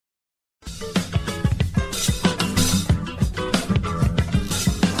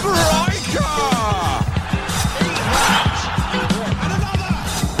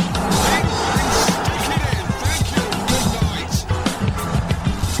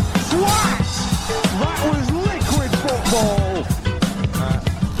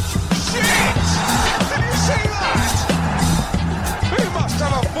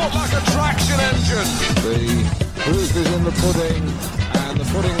the pudding, and the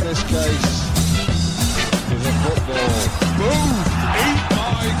pudding in this case is a football. Boom! Eat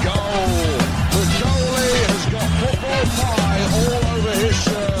my goal! The goalie has got football pie all over his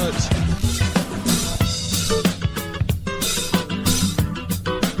shirt.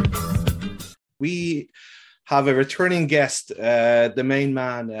 We have a returning guest, the main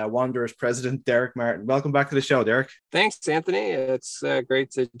man, Wanderers president, Derek Martin. Welcome back to the show, Derek. Thanks, Anthony. It's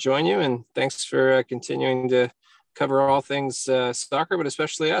great to join you, and thanks for continuing to cover all things soccer, but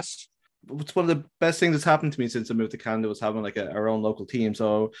especially us. It's one of the best things that's happened to me since I moved to Canada was having like our own local team.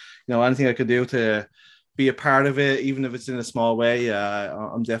 So, anything I could do to be a part of it, even if it's in a small way,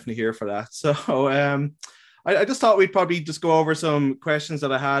 I'm definitely here for that. So, I just thought we'd probably just go over some questions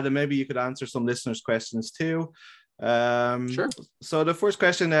that I had, and maybe you could answer some listeners' questions too. Sure. So the first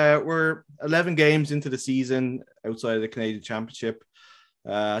question, we're 11 games into the season outside of the Canadian Championship.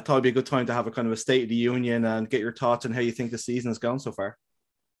 I thought it'd be a good time to have a kind of a State of the Union and get your thoughts on how you think the season has gone so far.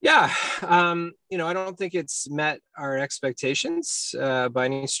 Yeah. I don't think it's met our expectations by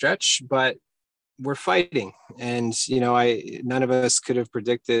any stretch, but we're fighting. And, none of us could have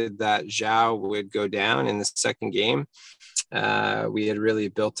predicted that João would go down in the second game. We had really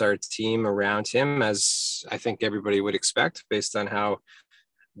built our team around him, as I think everybody would expect, based on how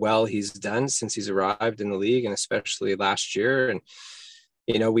well he's done since he's arrived in the league, and especially last year. And,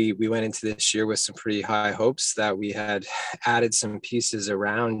 we went into this year with some pretty high hopes that we had added some pieces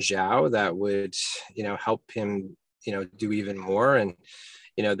around João that would, help him, do even more. And,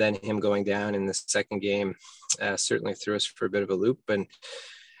 then him going down in the second game certainly threw us for a bit of a loop. And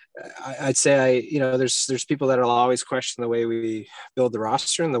I'd say there's people that will always question the way we build the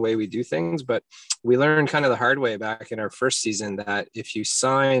roster and the way we do things, but we learned kind of the hard way back in our first season that if you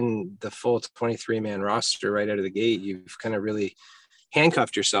sign the full 23-man roster right out of the gate, you've kind of really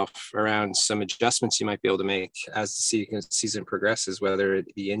handcuffed yourself around some adjustments you might be able to make as the season progresses, whether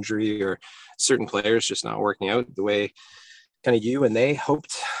it be injury or certain players just not working out the way kind of you and they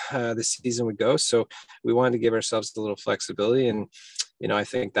hoped the season would go. So we wanted to give ourselves a little flexibility. And, I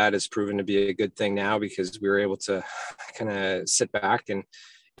think that has proven to be a good thing now, because we were able to kind of sit back and,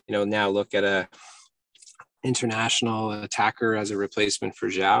 now look at a international attacker as a replacement for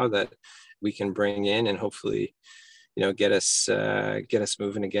João that we can bring in and hopefully, get us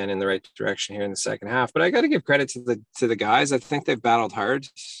moving again in the right direction here in the second half. But I got to give credit to the guys. I think they've battled hard.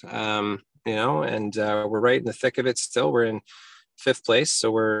 And we're right in the thick of it still. We're in fifth place,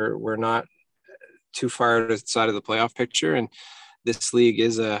 so we're not too far outside of the playoff picture. And this league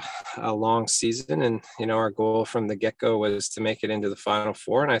is a long season. And, our goal from the get-go was to make it into the Final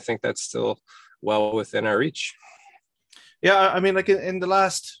Four. And I think that's still well within our reach. Yeah, I mean, like in the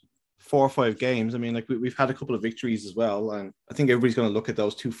last 4 or 5 games, I mean, like we've had a couple of victories as well. And I think everybody's going to look at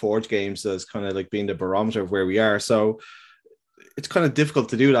those 2 Forge games as kind of like being the barometer of where we are. So it's kind of difficult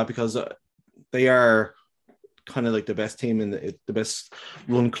to do that because they are kind of like the best team in the best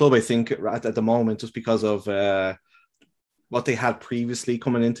run club, I think, at the moment, just because of what they had previously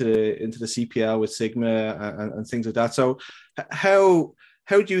coming into the CPL with Sigma and things like that. So how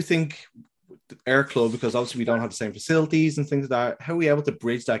do you think our club, because obviously we don't have the same facilities and things like that, how are we able to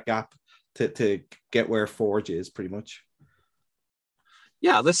bridge that gap to get where Forge is pretty much?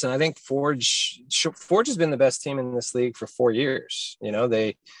 Yeah, listen, I think Forge has been the best team in this league for 4 years.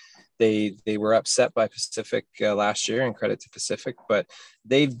 They were upset by Pacific last year, and credit to Pacific, but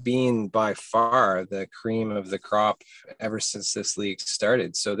they've been by far the cream of the crop ever since this league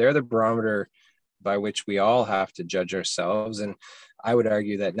started. So they're the barometer by which we all have to judge ourselves. And I would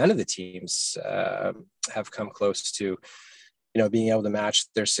argue that none of the teams have come close to, being able to match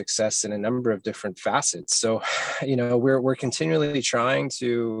their success in a number of different facets. So, we're continually trying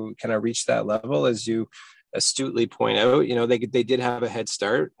to kind of reach that level, as you astutely point out. They did have a head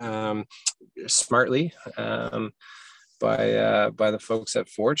start smartly by the folks at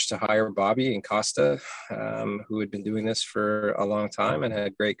Forge to hire Bobby and Costa, who had been doing this for a long time and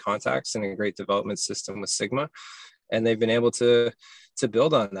had great contacts and a great development system with Sigma. And they've been able to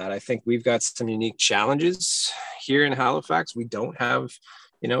build on that. I think we've got some unique challenges here in Halifax. We don't have,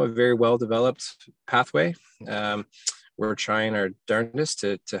 a very well-developed pathway. We're trying our darndest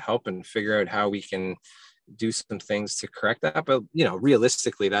to help and figure out how we can do some things to correct that. But,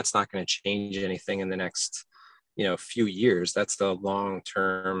 realistically, that's not going to change anything in the next, few years. That's the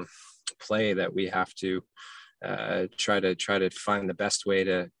long-term play that we have to try to find the best way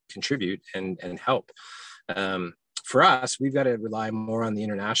to contribute and help. For us, we've got to rely more on the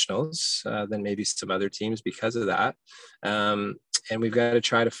internationals than maybe some other teams because of that. And we've got to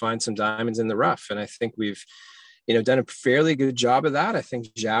try to find some diamonds in the rough. And I think we've done a fairly good job of that. I think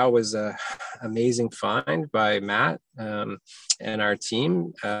Zhao was a amazing find by Matt, and our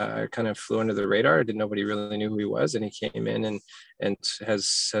team kind of flew under the radar. Nobody really knew who he was, and he came in and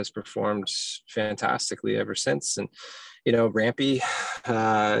has performed fantastically ever since. And Rampy,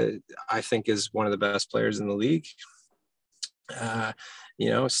 I think is one of the best players in the league.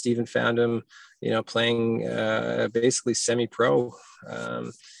 Stephen found him, playing basically semi-pro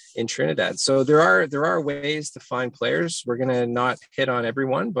in Trinidad. So there are ways to find players. We're going to not hit on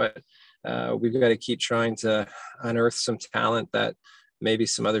everyone, but we've got to keep trying to unearth some talent that maybe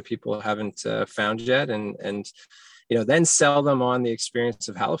some other people haven't found yet, and then sell them on the experience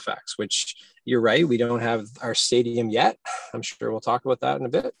of Halifax, which you're right, we don't have our stadium yet. I'm sure we'll talk about that in a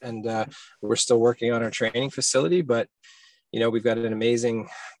bit. And we're still working on our training facility, but we've got an amazing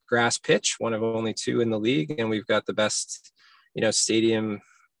grass pitch, one of only 2 in the league. And we've got the best, stadium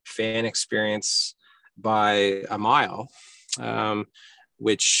fan experience by a mile,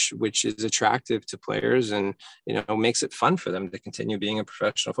 which is attractive to players and, makes it fun for them to continue being a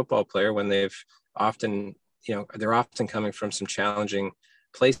professional football player when they've often, they're often coming from some challenging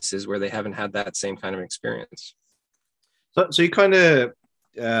places where they haven't had that same kind of experience. So you kind of,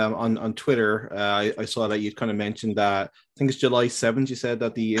 on Twitter, I saw that you kind of mentioned that, I think it's July 7th, you said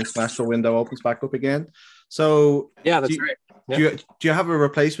that the international window opens back up again. So yeah, that's right. Yeah. Do you have a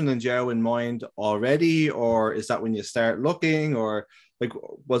replacement in Zhao in mind already, or is that when you start looking, or like,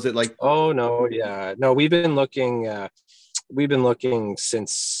 was it like? Oh no, yeah, no, we've been looking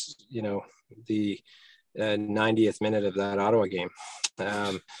since the 90th minute of that Ottawa game.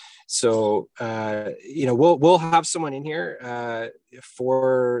 We'll have someone in here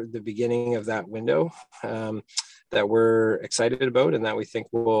for the beginning of that window that we're excited about and that we think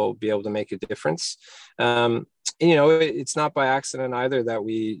will be able to make a difference. It's not by accident either that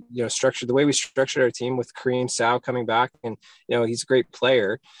we, structured the way we structured our team with Kareem Sow coming back, and, he's a great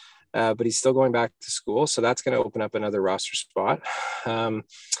player, but he's still going back to school. So that's going to open up another roster spot.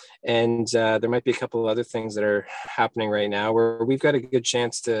 And there might be a couple of other things that are happening right now where we've got a good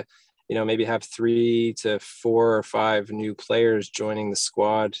chance to, maybe have 3 to 4 or 5 new players joining the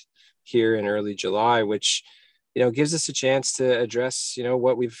squad here in early July, which, gives us a chance to address,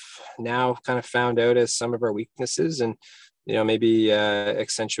 what we've now kind of found out as some of our weaknesses and, maybe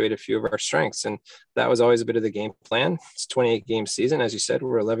accentuate a few of our strengths. And that was always a bit of the game plan. It's a 28 game season. As you said,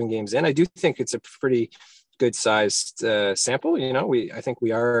 we're 11 games in. I do think it's a pretty good sized sample. I think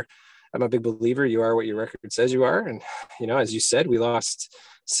we are. I'm a big believer. You are what your record says you are. And, as you said, we lost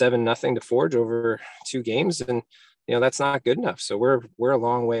 7-0 to Forge over 2 games. And, that's not good enough. So we're a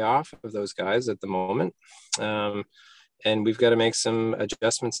long way off of those guys at the moment. And we've got to make some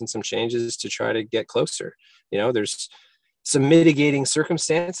adjustments and some changes to try to get closer. There's some mitigating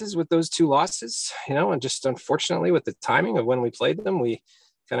circumstances with those 2 losses, and just unfortunately with the timing of when we played them, we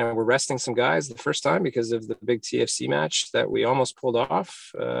kind of were resting some guys the first time because of the big TFC match that we almost pulled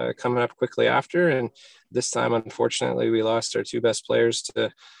off coming up quickly after. And this time, unfortunately, we lost our 2 best players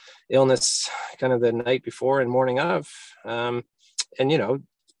to illness kind of the night before and morning of.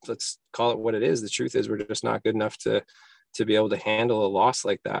 Let's call it what it is. The truth is we're just not good enough to be able to handle a loss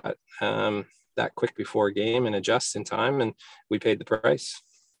like that, that quick before a game and adjust in time. And we paid the price.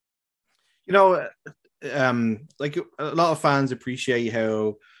 Like a lot of fans appreciate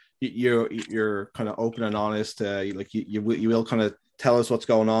how you're kind of open and honest. Like you will kind of tell us what's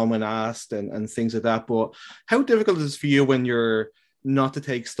going on when asked and things like that. But how difficult is it for you when you're not to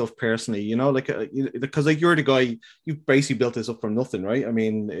take stuff personally? Because like you're the guy, you basically built this up from nothing, right? I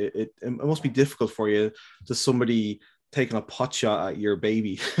mean, it must be difficult for you to somebody taking a pot shot at your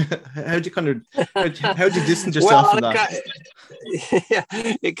baby. How'd you distance yourself from that? Yeah,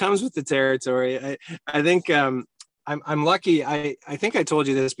 it comes with the territory. I think I'm lucky. I think I told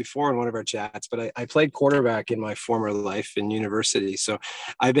you this before in one of our chats, but I played quarterback in my former life in university. So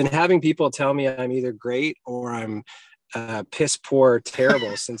I've been having people tell me I'm either great or I'm piss poor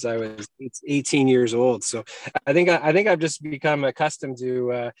terrible since I was 18 years old. So I think I've just become accustomed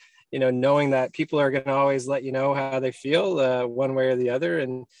to knowing that people are going to always let you know how they feel one way or the other.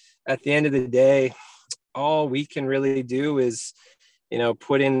 And at the end of the day, all we can really do is,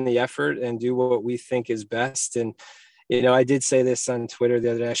 put in the effort and do what we think is best. And, I did say this on Twitter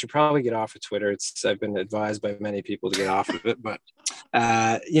the other day. I should probably get off of Twitter. I've been advised by many people to get off of it. But,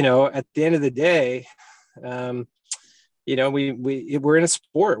 at the end of the day, we're in a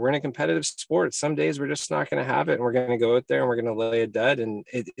sport. We're in a competitive sport. Some days we're just not going to have it, and we're going to go out there and we're going to lay a dud. And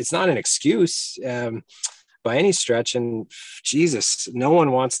it's not an excuse by any stretch. And Jesus, no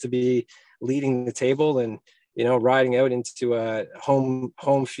one wants to be leading the table and riding out into a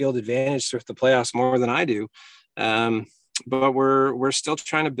home field advantage with the playoffs more than I do. But we're still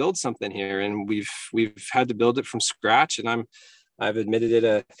trying to build something here, and we've had to build it from scratch. And I've admitted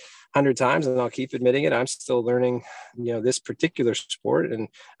it 100 times, and I'll keep admitting it. I'm still learning, this particular sport, and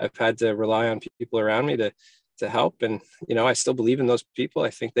I've had to rely on people around me to help. And I still believe in those people.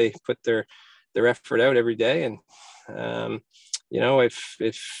 I think they put their effort out every day. And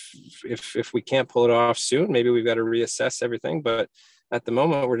if we can't pull it off soon, maybe we've got to reassess everything. But at the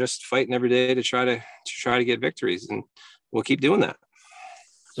moment, we're just fighting every day to try to get victories, and we'll keep doing that.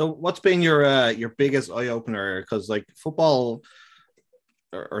 So what's been your biggest eye opener? Because like football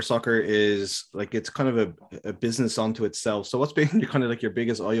or soccer is like, it's kind of a business unto itself. So what's been your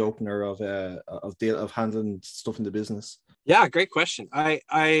biggest eye opener of handling stuff in the business? Yeah, great question.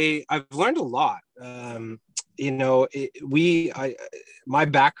 I've learned a lot. My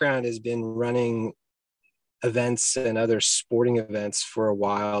background has been running events and other sporting events for a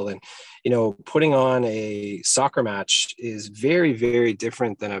while, and putting on a soccer match is very, very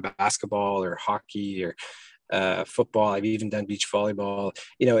different than a basketball or hockey or football. I've even done beach volleyball.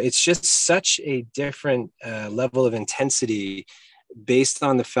 It's just such a different level of intensity based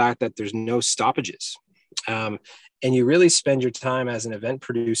on the fact that there's no stoppages. And you really spend your time as an event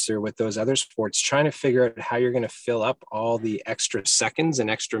producer with those other sports trying to figure out how you're going to fill up all the extra seconds and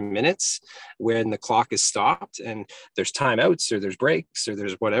extra minutes when the clock is stopped and there's timeouts or there's breaks or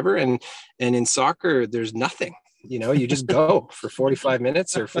there's whatever. And in soccer, there's nothing. You just go for 45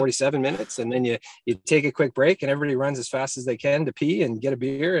 minutes or 47 minutes, and then you take a quick break, and everybody runs as fast as they can to pee and get a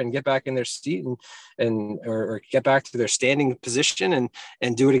beer and get back in their seat or get back to their standing position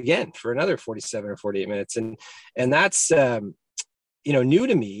and do it again for another 47 or 48 minutes. And that's, new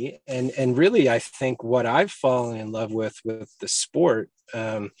to me. And really, I think what I've fallen in love with the sport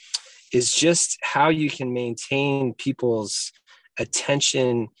is just how you can maintain people's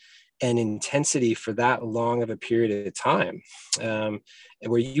attention and intensity for that long of a period of time,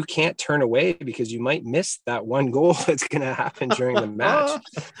 where you can't turn away because you might miss that one goal that's going to happen during the match.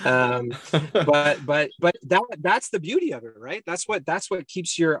 But that's the beauty of it, right? That's what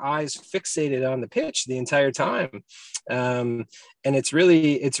keeps your eyes fixated on the pitch the entire time. And it's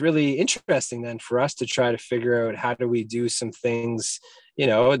really interesting then for us to try to figure out how do we do some things,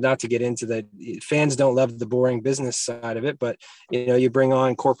 not to get into the fans don't love the boring business side of it, but you bring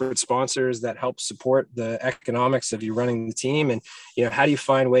on corporate sponsors that help support the economics of you running the team. And, how do you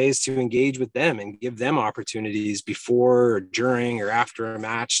find ways to engage with them and give them opportunities before or during or after a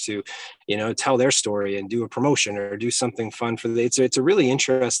match to, tell their story and do a promotion or do something fun for the, it's a really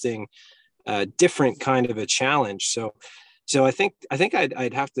interesting, different kind of a challenge. So I think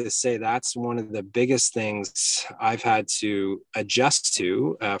I'd have to say that's one of the biggest things I've had to adjust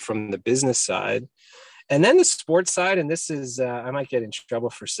to from the business side. And then the sports side, and this is, I might get in trouble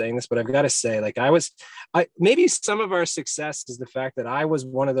for saying this, but I've got to say, like maybe some of our success is the fact that I was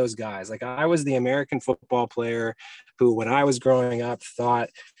one of those guys. Like I was the American football player who, when I was growing up, thought,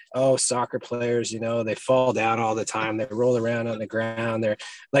 oh, soccer players, they fall down all the time. They roll around on the ground. They're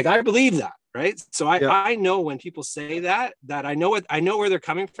like, I believe that. Right. So I know when people say that I know where they're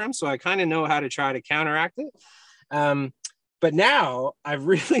coming from. So I kind of know how to try to counteract it. But now I've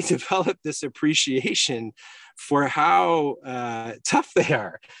really developed this appreciation for how tough they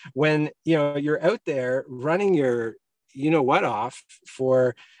are when, you're out there running your, off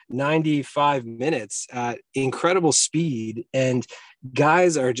for 95 minutes at incredible speed, and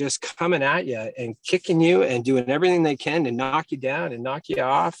guys are just coming at you and kicking you and doing everything they can to knock you down and knock you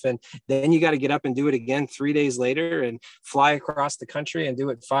off. And then you got to get up and do it again 3 days later and fly across the country and do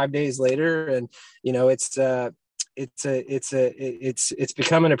it 5 days later. And, it's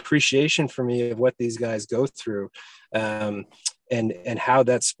become an appreciation for me of what these guys go through, and how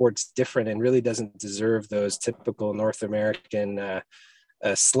that sport's different and really doesn't deserve those typical North American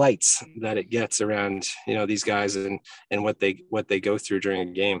slights that it gets around, these guys and what they go through during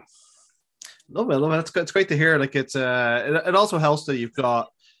a game. Love it. It's great to hear. Like it also helps that you've got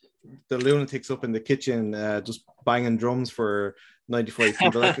the lunatics up in the kitchen just banging drums for 95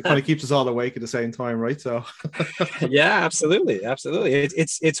 people. Like, it kind of keeps us all awake at the same time, right? So yeah, absolutely.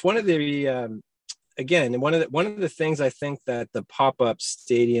 It's one of the again, one of the things I think that the pop-up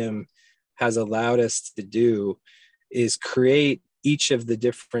stadium has allowed us to do is create each of the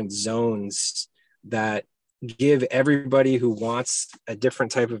different zones that give everybody who wants a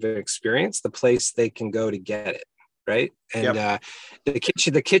different type of experience the place they can go to get it. Right. And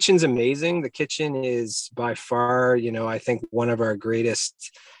the kitchen's amazing. The kitchen is by far, I think one of our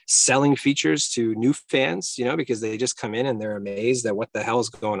greatest selling features to new fans, because they just come in and they're amazed at what the hell is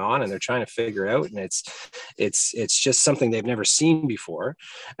going on and they're trying to figure out. And it's just something they've never seen before.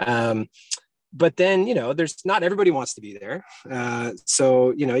 but then, there's not everybody wants to be there.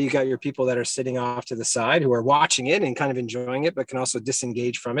 So, you got your people that are sitting off to the side who are watching it and kind of enjoying it, but can also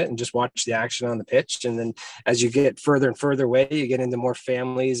disengage from it and just watch the action on the pitch. And then as you get further and further away, you get into more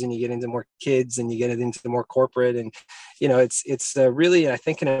families and you get into more kids and you get into the more corporate. And, it's really, I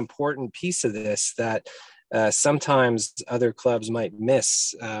think, an important piece of this that sometimes other clubs might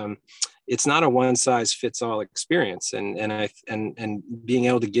miss. It's not a one size fits all experience. And being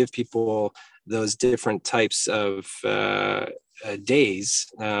able to give people those different types of days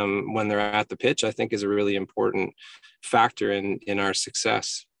when they're at the pitch, I think is a really important factor in our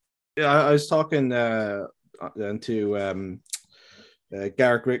success. Yeah, I was talking to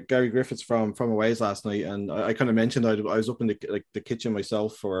Gary Griffiths from Aways last night, and I kind of mentioned I was up in the kitchen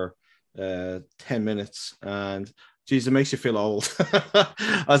myself for 10 minutes, and geez, it makes you feel old.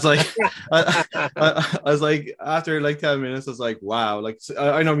 I was like, I was like, after like 10 minutes, I was like, wow. Like,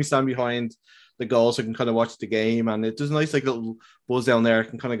 I know we stand behind the goal, so I can kind of watch the game, and it does a nice like little buzz down there. I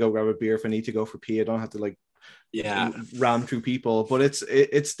can kind of go grab a beer if I need to go for pee. I don't have to like ram through people, but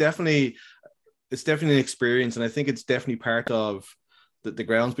it's definitely an experience, and I think it's definitely part of the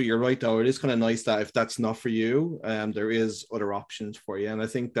grounds. But you're right, though, it is kind of nice that if that's not for you, there is other options for you. And I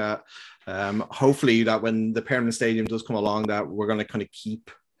think that hopefully that when the permanent stadium does come along, that we're going to kind of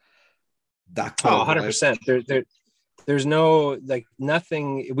keep that. 100%. There's no like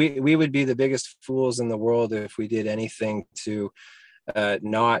nothing. We would be the biggest fools in the world if we did anything to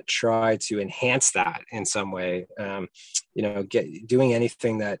not try to enhance that in some way. Doing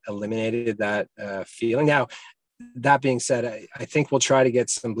anything that eliminated that feeling. Now, that being said, I think we'll try to get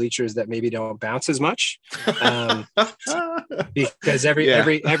some bleachers that maybe don't bounce as much, because every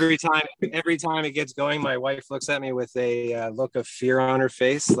time it gets going, my wife looks at me with a look of fear on her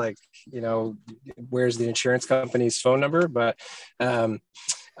face, like, where's the insurance company's phone number? But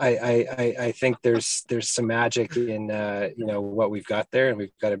I think there's some magic in what we've got there, and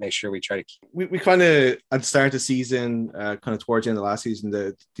we've got to make sure we try to keep. We kind of at the start of the season, kind of towards the end of last season,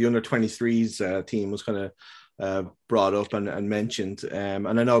 the under 23s team was kind of brought up and mentioned, and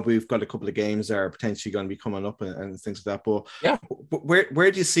I know we've got a couple of games that are potentially going to be coming up and things like that, but yeah, where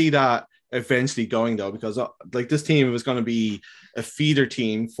do you see that eventually going, though? Because like this team was going to be a feeder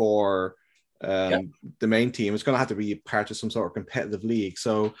team for the main team. It's going to have to be part of some sort of competitive league,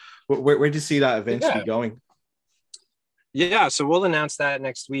 so where do you see that eventually going? Yeah, so we'll announce that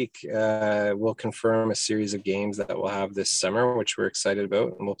next week. We'll confirm a series of games that we'll have this summer, which we're excited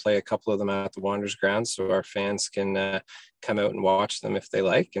about, and we'll play a couple of them at the Wanderers grounds so our fans can come out and watch them if they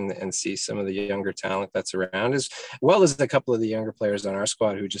like, and see some of the younger talent that's around, as well as a couple of the younger players on our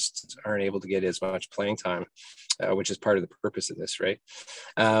squad who just aren't able to get as much playing time, which is part of the purpose of this, right?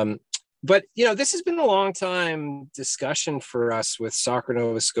 But, this has been a long time discussion for us with Soccer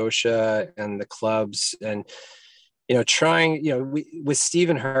Nova Scotia and the clubs, and trying, with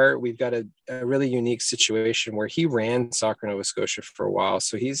Stephen Hart, we've got a really unique situation where he ran Soccer Nova Scotia for a while.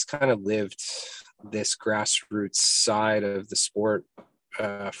 So he's kind of lived this grassroots side of the sport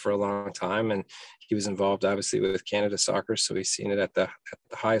for a long time. And he was involved, obviously, with Canada Soccer. So he's seen it at the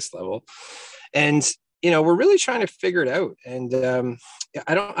highest level. And, we're really trying to figure it out. And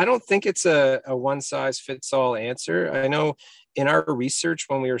I don't think it's a one size fits all answer. I know in our research,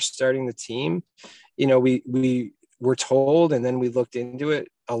 when we were starting the team, we were told, and then we looked into it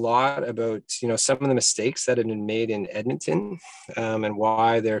a lot about, some of the mistakes that had been made in Edmonton, and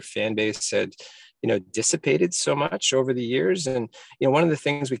why their fan base had, dissipated so much over the years. And, one of the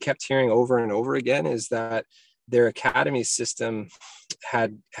things we kept hearing over and over again is that their academy system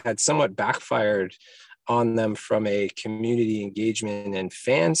had somewhat backfired on them from a community engagement and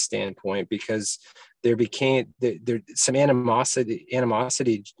fan standpoint, because there became some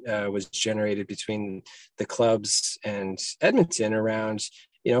animosity was generated between the clubs and Edmonton around,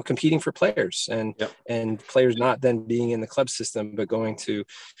 competing for players, and players not then being in the club system, but going to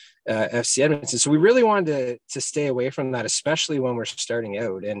FC Edmonton. So we really wanted to stay away from that, especially when we're starting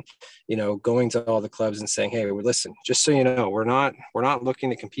out, and, going to all the clubs and saying, hey, listen, just so you know, we're not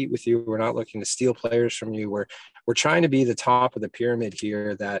looking to compete with you. We're not looking to steal players from you. We're trying to be the top of the pyramid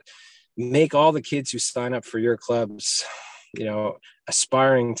here, that make all the kids who sign up for your clubs,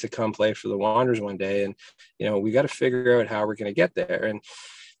 aspiring to come play for the Wanderers one day. And, we got to figure out how we're going to get there. And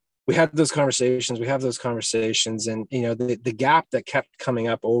we have those conversations, and, the gap that kept coming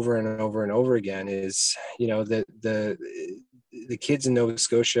up over and over and over again is, the kids in Nova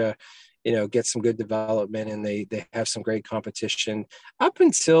Scotia, get some good development, and they have some great competition up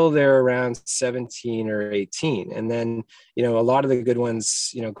until they're around 17 or 18. And then, a lot of the good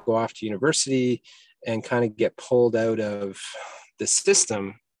ones, go off to university and kind of get pulled out of the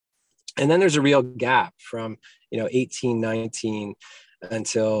system. And then there's a real gap from, 18, 19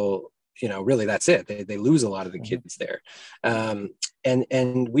 until, really that's it. They lose a lot of the kids there.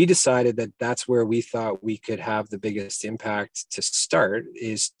 And we decided that that's where we thought we could have the biggest impact to start,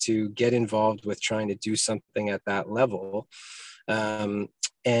 is to get involved with trying to do something at that level. And,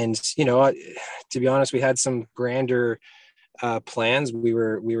 to be honest, we had some grander plans. We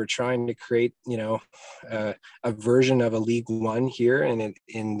were trying to create, a version of a League One here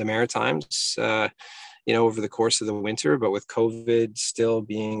in the Maritimes, over the course of the winter. But with COVID still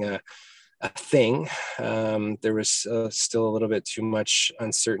being a thing, there was still a little bit too much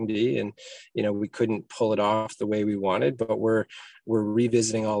uncertainty, and we couldn't pull it off the way we wanted. But we're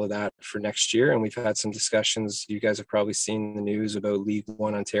revisiting all of that for next year, and we've had some discussions. You guys have probably seen the news about League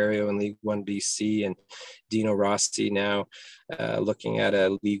One Ontario and League One BC, and Dino Rossi now looking at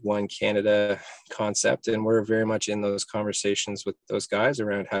a League One Canada concept, and we're very much in those conversations with those guys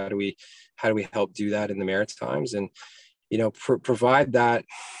around how do we help do that in the Maritimes, and provide that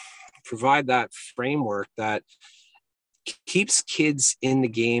framework that keeps kids in the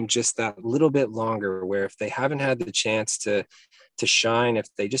game just that little bit longer, where if they haven't had the chance to shine, if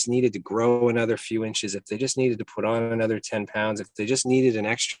they just needed to grow another few inches, if they just needed to put on another 10 pounds, if they just needed an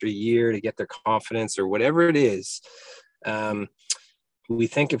extra year to get their confidence or whatever it is, we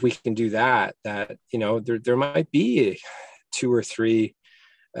think if we can do that, there might be 2 or 3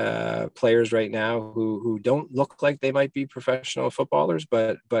 players right now who don't look like they might be professional footballers,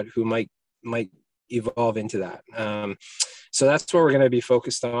 but who might evolve into that. So that's what we're going to be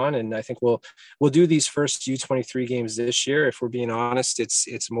focused on. And I think we'll do these first U23 games this year. If we're being honest,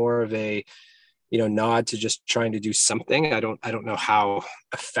 it's more of a, nod to just trying to do something. I don't know how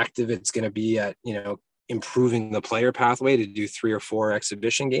effective it's going to be at, improving the player pathway to do 3 or 4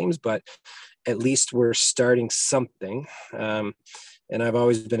 exhibition games, but at least we're starting something. And I've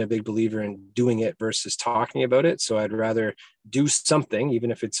always been a big believer in doing it versus talking about it. So I'd rather do something,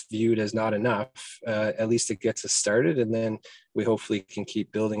 even if it's viewed as not enough. At least it gets us started, and then we hopefully can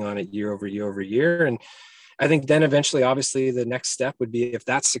keep building on it year over year over year. And I think then eventually, obviously, the next step would be, if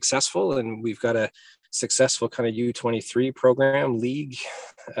that's successful and we've got a successful kind of U23 program league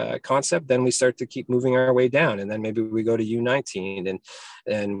concept, then we start to keep moving our way down, and then maybe we go to U19,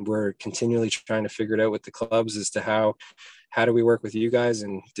 and we're continually trying to figure it out with the clubs as to how do we work with you guys,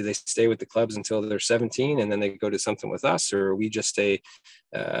 and do they stay with the clubs until they're 17 and then they go to something with us, or we just stay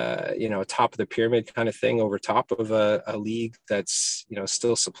top of the pyramid kind of thing over top of a league that's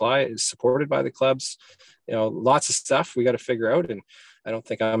still supported by the clubs. Lots of stuff we got to figure out, and I don't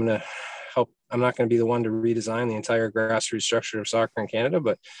think I'm not going to be the one to redesign the entire grassroots structure of soccer in Canada,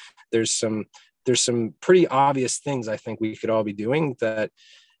 but there's some pretty obvious things I think we could all be doing that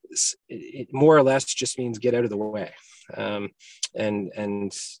it more or less just means get out of the way. And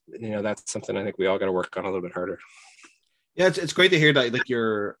that's something I think we all got to work on a little bit harder. Yeah, it's great to hear that. Like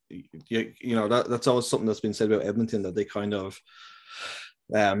that's always something that's been said about Edmonton, that they kind of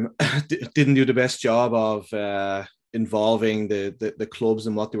didn't do the best job of involving the clubs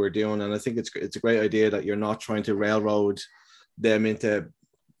in what they were doing. And I think it's a great idea that you're not trying to railroad them into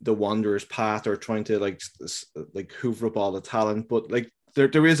the Wanderers' path, or trying to like hoover up all the talent. But like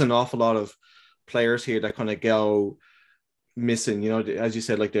there is an awful lot of players here that kind of go missing, as you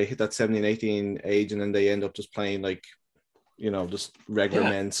said, like they hit that 17, 18 age, and then they end up just playing like, just regular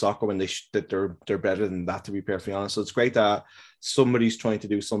men's soccer when they're better than that, to be perfectly honest. So it's great that somebody's trying to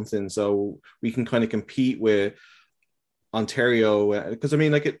do something so we can kind of compete with Ontario, because I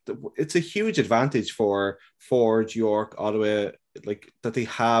mean, like it's a huge advantage for Forge, York, Ottawa, like that they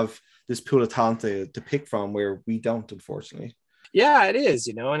have this pool of talent to pick from, where we don't, unfortunately. Yeah, it is,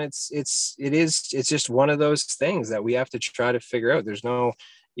 and it's just one of those things that we have to try to figure out.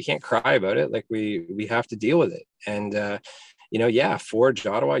 You can't cry about it. Like we have to deal with it. And, Forge,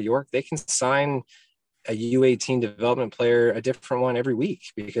 Ottawa, York, they can sign a U18 development player, a different one every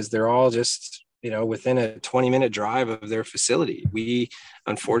week, because they're all just, within a 20-minute drive of their facility. We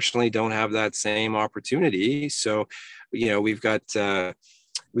unfortunately don't have that same opportunity. So, we've got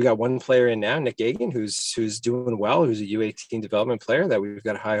one player in now, Nick Gagan, who's doing well, who's a U18 development player that we've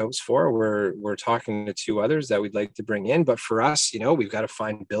got high hopes for. We're talking to 2 others that we'd like to bring in. But for us, we've got to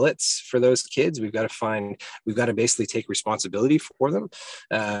find billets for those kids. We've got to basically take responsibility for them,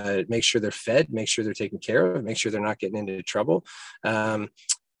 make sure they're fed, make sure they're taken care of, make sure they're not getting into trouble.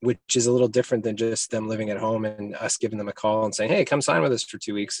 Which is a little different than just them living at home and us giving them a call and saying, hey, come sign with us for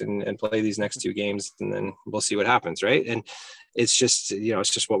 2 weeks and play these next 2 games, and then we'll see what happens, right? And it's just, it's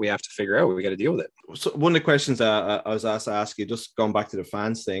just what we have to figure out. We got to deal with it. So one of the questions I was asked to ask you, just going back to the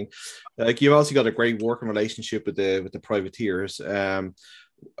fans thing, like you've also got a great working relationship with the privateers.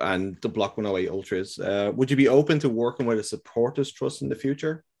 and the Block 108 Ultras. Would you be open to working with a supporters trust in the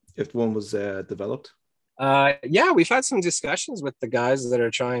future if one was developed? Yeah, we've had some discussions with the guys that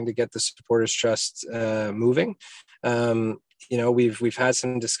are trying to get the supporters trust moving. We've had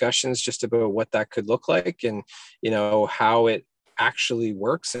some discussions just about what that could look like, and how it actually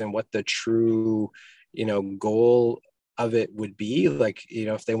works, and what the true goal of it would be. Like,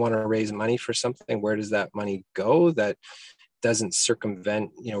 if they want to raise money for something, where does that money go that doesn't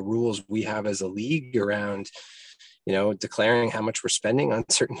circumvent rules we have as a league around declaring how much we're spending on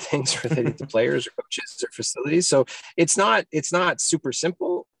certain things related to players or coaches or facilities. So it's not super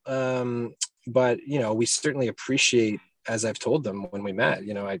simple. But we certainly appreciate, as I've told them when we met,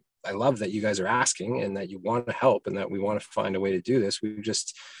 I love that you guys are asking and that you want to help and that we want to find a way to do this. We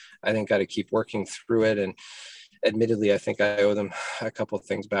just, I think, got to keep working through it. And admittedly, I think I owe them a couple of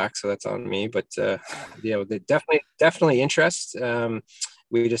things back, so that's on me. But they definitely interest.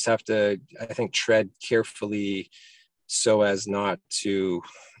 We just have to, I think, tread carefully so as not to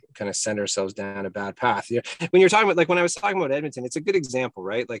kind of send ourselves down a bad path. When you're talking about, like, when I was talking about Edmonton, it's a good example,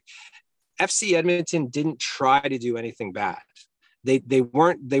 right? Like, FC Edmonton didn't try to do anything bad. They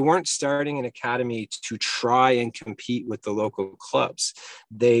weren't starting an academy to try and compete with the local clubs.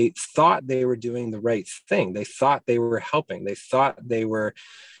 They thought they were doing the right thing. They thought they were helping. They thought they were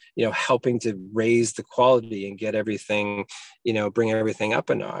helping to raise the quality and get everything, bring everything up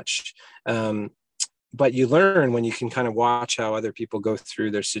a notch. But you learn when you can kind of watch how other people go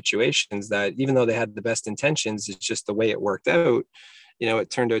through their situations, that even though they had the best intentions, it's just the way it worked out, it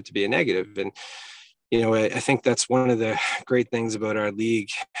turned out to be a negative. And, I think that's one of the great things about our league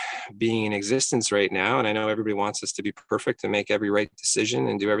being in existence right now. And I know everybody wants us to be perfect and make every right decision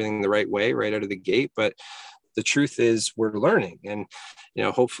and do everything the right way right out of the gate. But the truth is, we're learning, and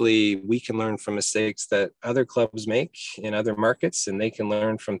hopefully we can learn from mistakes that other clubs make in other markets, and they can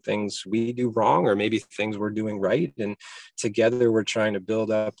learn from things we do wrong, or maybe things we're doing right. And together we're trying to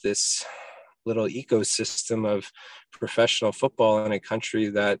build up this little ecosystem of professional football in a country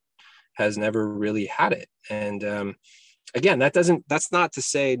that has never really had it. And again, that's not to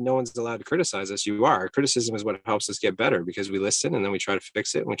say no one's allowed to criticize us. You are. Criticism is what helps us get better, because we listen and then we try to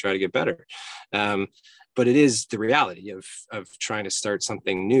fix it and we try to get better. But it is the reality of trying to start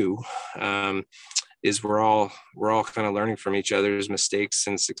something new. Is we're all kind of learning from each other's mistakes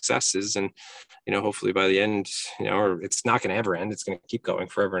and successes, and hopefully by the end, or it's not going to ever end. It's going to keep going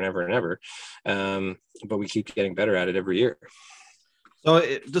forever and ever and ever. But we keep getting better at it every year. So,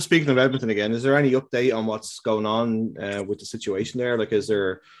 just speaking of Edmonton again, is there any update on what's going on with the situation there? Like, is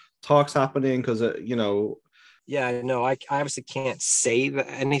there talks happening? Because Yeah, no, I obviously can't say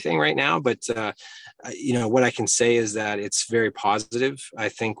anything right now, but what I can say is that it's very positive. I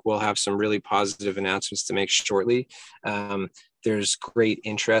think we'll have some really positive announcements to make shortly. There's great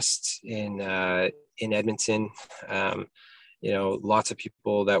interest in Edmonton. Lots of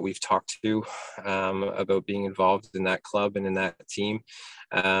people that we've talked to about being involved in that club and in that team.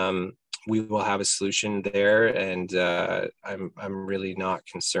 We will have a solution there, and I'm really not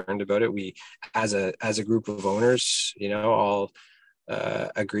concerned about it. We, as a group of owners, all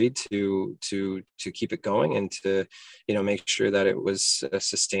agreed to keep it going and to make sure that it was a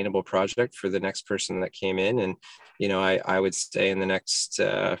sustainable project for the next person that came in. And I would say in the next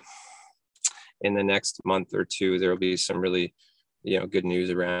month or two, there will be some really good news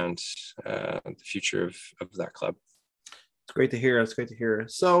around the future of that club. It's great to hear. It's great to hear.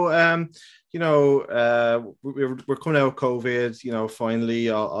 So, we're coming out of COVID. Finally,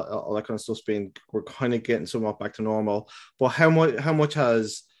 all that kind of stuff's we're kind of getting somewhat back to normal. But how much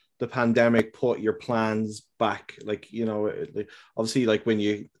has the pandemic put your plans back? Like, obviously, like when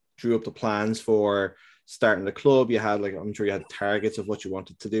you drew up the plans for starting the club, you had, like, I'm sure you had targets of what you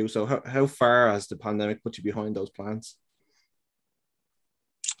wanted to do. So, how far has the pandemic put you behind those plans?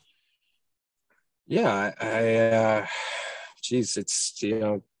 Yeah, it's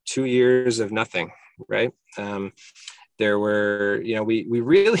 2 years of nothing, right? There were, we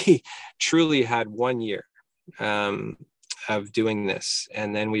really truly had 1 year of doing this,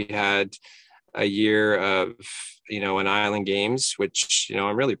 and then we had a year of an Island Games, which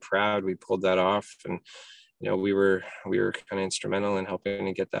I'm really proud we pulled that off, and we were kind of instrumental in helping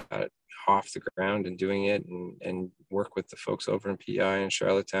to get that off the ground and doing it, and work with the folks over in PI and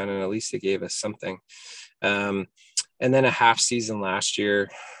Charlottetown, and at least they gave us something. And then a half season last year,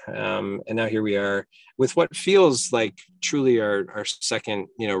 and now here we are with what feels like truly our second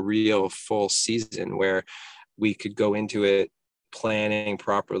real full season, where we could go into it planning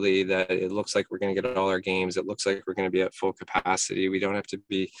properly, that it looks like we're going to get all our games. It looks like we're going to be at full capacity. We don't have to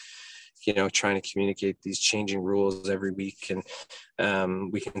be trying to communicate these changing rules every week,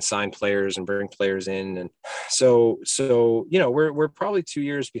 and we can sign players and bring players in. And so we're probably 2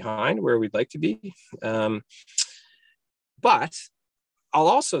 years behind where we'd like to be. But I'll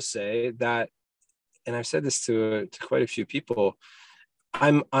also say that, and I've said this to quite a few people,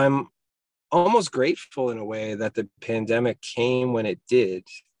 I'm almost grateful in a way that the pandemic came when it did.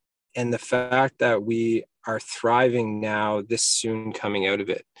 And the fact that we are thriving now, this soon coming out of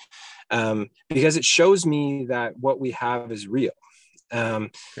it, because it shows me that what we have is real. And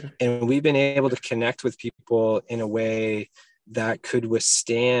we've been able to connect with people in a way that could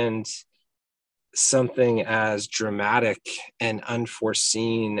withstand something as dramatic and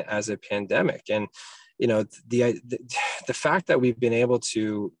unforeseen as a pandemic. And the fact that we've been able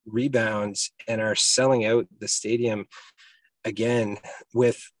to rebound and are selling out the stadium again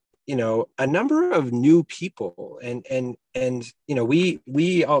with a number of new people, and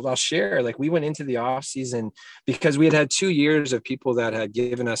I'll share, like, we went into the off season because we had 2 years of people that had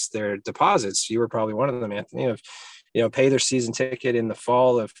given us their deposits. You were probably one of them, Anthony, of pay their season ticket in the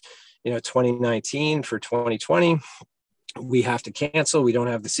fall of 2019 for 2020. We have to cancel. We don't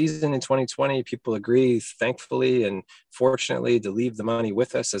have the season in 2020. People agree, thankfully and fortunately, to leave the money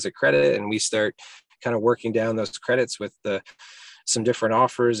with us as a credit, and we start kind of working down those credits with some different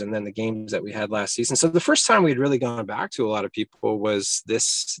offers, and then the games that we had last season. So the first time we'd really gone back to a lot of people was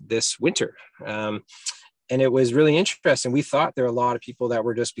this winter. And it was really interesting. We thought there were a lot of people that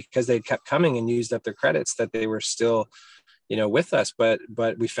were, just because they'd kept coming and used up their credits, that they were still with us, but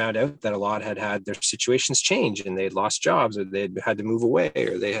we found out that a lot had their situations change, and they'd lost jobs, or they'd had to move away,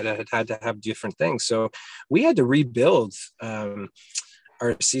 or they had to have different things. So we had to rebuild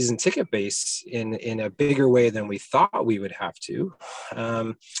our season ticket base in a bigger way than we thought we would have to.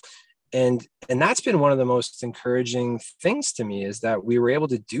 And that's been one of the most encouraging things to me, is that we were able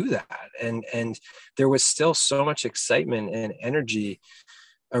to do that. And there was still so much excitement and energy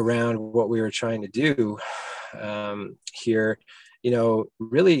around what we were trying to do here,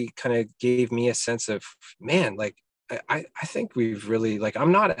 really kind of gave me a sense of, man, like, I think we've really, like,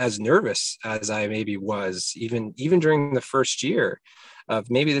 I'm not as nervous as I maybe was even during the first year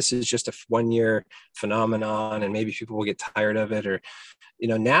of, maybe this is just a 1 year phenomenon and maybe people will get tired of it, or,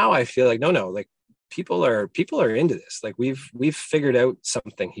 now I feel like, no, like, people are into this. Like, we've figured out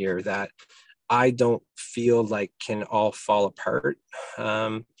something here that I don't feel like can all fall apart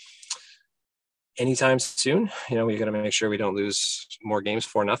anytime soon. We got to make sure we don't lose more games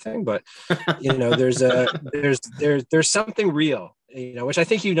for nothing, but there's something real, which I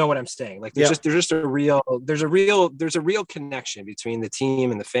think what I'm saying. Like, there's a real connection between the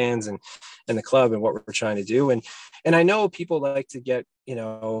team and the fans and the club and what we're trying to do. And I know people like to get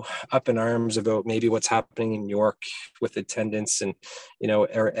up in arms about maybe what's happening in York with attendance and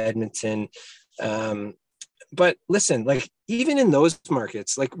or Edmonton. But listen, like, even in those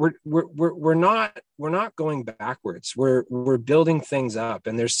markets, like, we're not going backwards. We're building things up,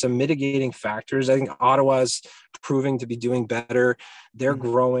 and there's some mitigating factors. I think Ottawa's proving to be doing better. They're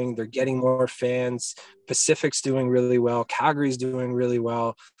growing. They're getting more fans. Pacific's doing really well. Calgary's doing really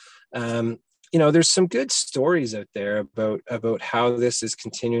well. There's some good stories out there about how this is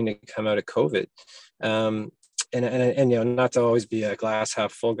continuing to come out of COVID. And not to always be a glass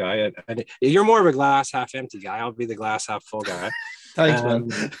half full guy. You're more of a glass half empty guy. I'll be the glass half full guy. Thanks, man.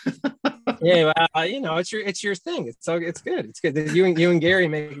 Yeah, well, it's your thing. It's good. It's good that you and Gary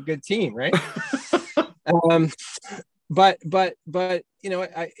make a good team, right? But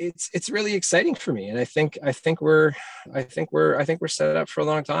it's really exciting for me, and I think we're set up for a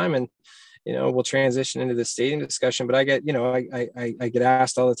long time, and we'll transition into the stadium discussion. But I get I get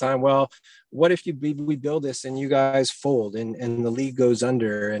asked all the time, well, what if we build this and you guys fold and the league goes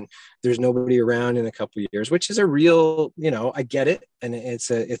under and there's nobody around in a couple of years, which is a real, I get it, and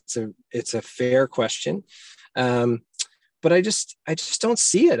it's a fair question. But I just don't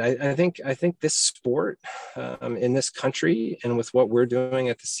see it. I think this sport in this country, and with what we're doing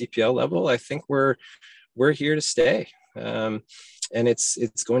at the CPL level, I think we're here to stay. And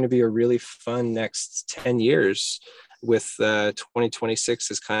it's going to be a really fun next 10 years with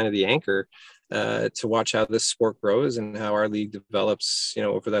 2026 as kind of the anchor to watch how this sport grows and how our league develops,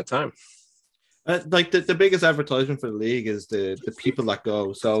 over that time. Like the biggest advertisement for the league is the people that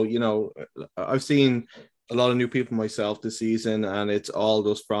go. So, I've seen a lot of new people myself this season, and it's all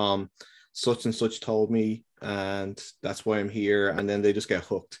just from such and such told me, and that's why I'm here. And then they just get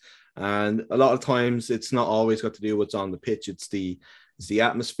hooked. And a lot of times it's not always got to do what's on the pitch. It's the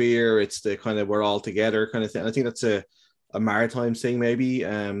atmosphere. It's the kind of we're all together kind of thing. I think that's a maritime thing maybe.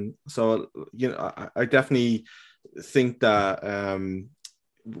 So, I definitely think that,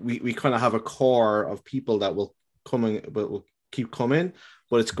 we kind of have a core of people that will come in, but will keep coming.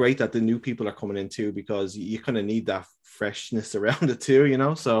 But it's great that the new people are coming in too, because you kind of need that freshness around it too, you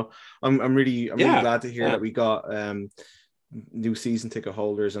know. So I'm really glad to hear that we got new season ticket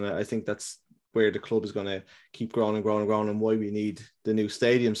holders, and I think that's where the club is going to keep growing and growing and growing, and why we need the new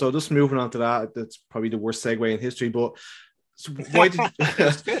stadium. So just moving on to that, that's probably the worst segue in history, but why did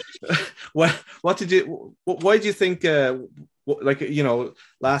what did you why do you think like, you know,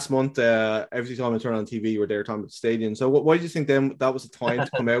 last month every time I turn on TV we're there talking about the stadium, so why do you think then that was the time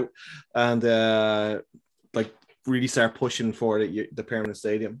to come out and like really start pushing for the permanent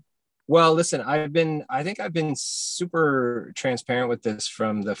stadium? Well, listen, I think I've been super transparent with this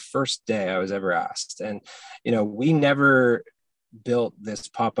from the first day I was ever asked. And, you know, we never built this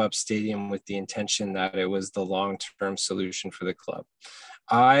pop-up stadium with the intention that it was the long-term solution for the club.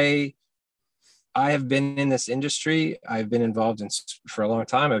 I have been in this industry. I've been involved in for a long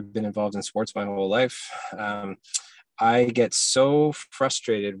time. I've been involved in sports my whole life. I get so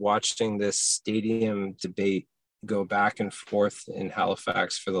frustrated watching this stadium debate go back and forth in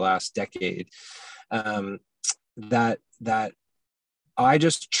Halifax for the last decade, that I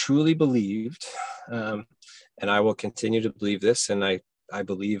just truly believed, and I will continue to believe this, and I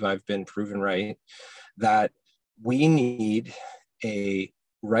believe I've been proven right, that we need a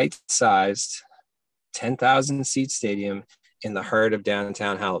right-sized 10,000 seat stadium in the heart of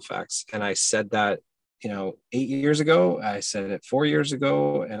downtown Halifax. And I said that, you know, 8 years ago, I said it 4 years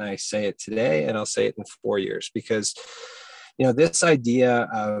ago, and I say it today, and I'll say it in 4 years, because, you know, this idea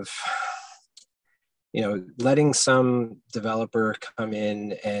of, you know, letting some developer come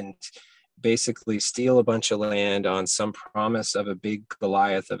in and basically steal a bunch of land on some promise of a big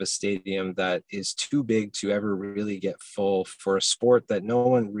Goliath of a stadium that is too big to ever really get full for a sport that no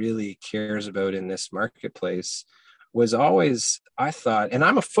one really cares about in this marketplace was always, I thought, and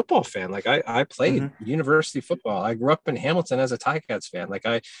I'm a football fan. Like I played university football. I grew up in Hamilton as a Ticats fan. Like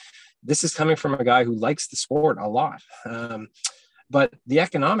this is coming from a guy who likes the sport a lot. But the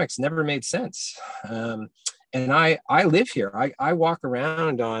economics never made sense. And I live here. I walk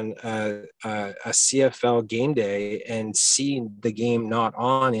around on a CFL game day and see the game not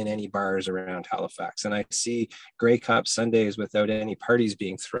on in any bars around Halifax. And I see Grey Cup Sundays without any parties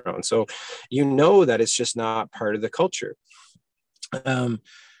being thrown. So you know that it's just not part of the culture.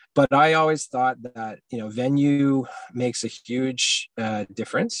 But I always thought that, you know, venue makes a huge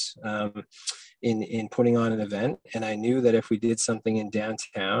difference in putting on an event. And I knew that if we did something in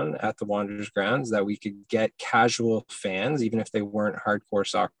downtown at the Wanderers grounds, that we could get casual fans, even if they weren't hardcore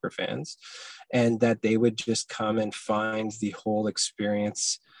soccer fans, and that they would just come and find the whole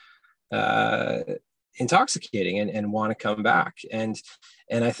experience intoxicating and want to come back. And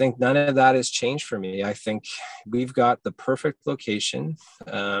I think none of that has changed for me. I think we've got the perfect location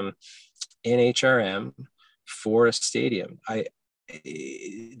in HRM for a stadium.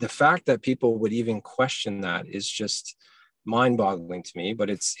 The fact that people would even question that is just mind-boggling to me, but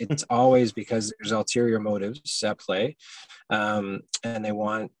it's always because there's ulterior motives at play, and they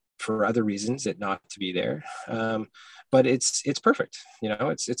want, for other reasons, it not to be there. But it's perfect, you know,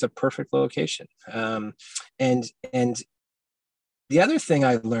 it's a perfect location. And the other thing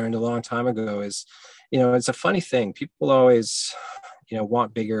I learned a long time ago is, you know, it's a funny thing. People always, you know,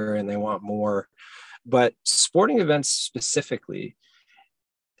 want bigger and they want more, but sporting events specifically,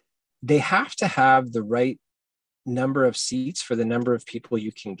 they have to have the right number of seats for the number of people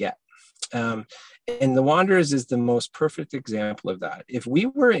you can get. And the Wanderers is the most perfect example of that. If we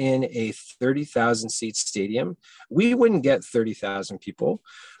were in a 30,000 seat stadium, we wouldn't get 30,000 people.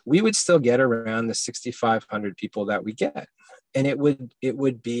 We would still get around the 6,500 people that we get. And it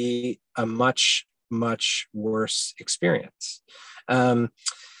would be a much, much worse experience. And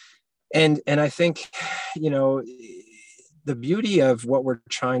I think, you know, the beauty of what we're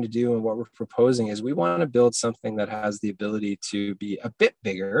trying to do and what we're proposing is we want to build something that has the ability to be a bit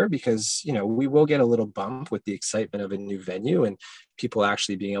bigger, because, you know, we will get a little bump with the excitement of a new venue and people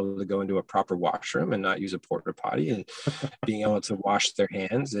actually being able to go into a proper washroom and not use a porta potty, and being able to wash their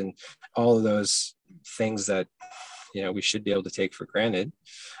hands and all of those things that, you know, we should be able to take for granted.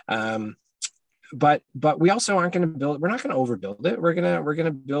 But we also aren't going to build, we're not going to overbuild it. We're going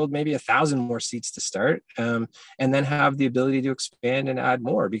to build maybe 1,000 more seats to start, and then have the ability to expand and add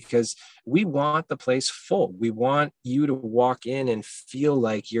more, because we want the place full. We want you to walk in and feel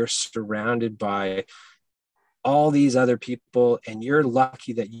like you're surrounded by all these other people and you're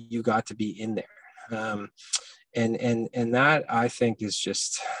lucky that you got to be in there. And that, I think, is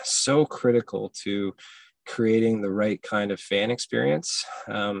just so critical to creating the right kind of fan experience.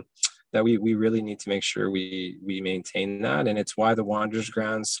 that we really need to make sure we maintain that. And it's why the Wanderers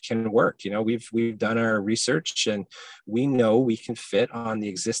grounds can work. You know, we've done our research, and we know we can fit on the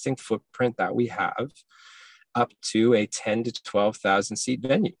existing footprint that we have up to a 10 to 12,000 seat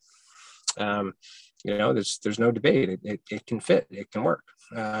venue. You know, there's no debate. It can fit, it can work.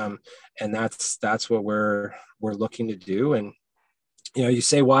 And that's what we're looking to do. And, you know, you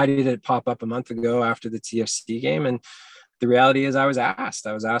say, why did it pop up a month ago after the TFC game? And the reality is I was asked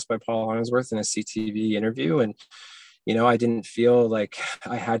by Paul Hollingsworth in a CTV interview. And, you know, I didn't feel like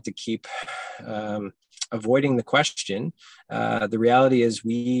I had to keep avoiding the question. The reality is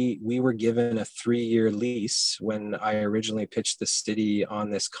we were given a 3-year lease when I originally pitched the city on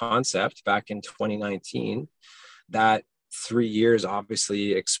this concept back in 2019. That 3 years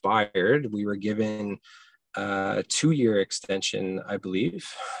obviously expired. We were given a 2-year extension, I believe,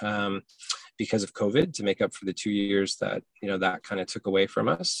 because of COVID, to make up for the 2 years that, you know, that kind of took away from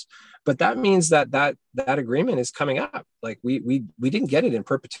us. But that means that agreement is coming up. Like we didn't get it in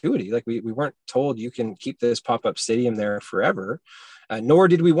perpetuity. Like we weren't told you can keep this pop-up stadium there forever. Nor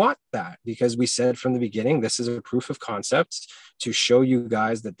did we want that, because we said from the beginning, this is a proof of concept to show you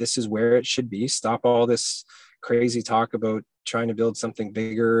guys that this is where it should be. Stop all this crazy talk about trying to build something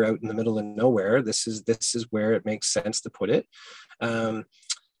bigger out in the middle of nowhere. This is where it makes sense to put it. And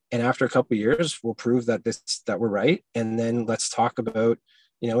after a couple of years, we'll prove that we're right. And then let's talk about,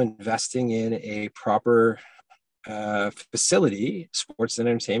 you know, investing in a proper facility, sports and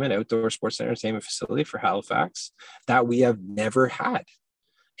entertainment, outdoor sports and entertainment facility for Halifax that we have never had.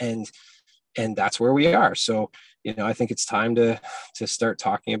 And that's where we are. So, you know, I think it's time to start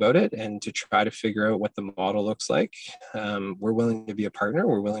talking about it and to try to figure out what the model looks like. We're willing to be a partner.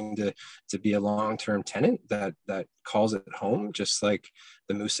 We're willing to be a long-term tenant that calls it home, just like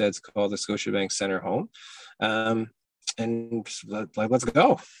the Mooseheads call the Scotiabank Center home. And let's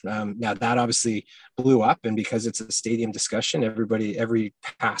go. Now that obviously blew up, and because it's a stadium discussion, every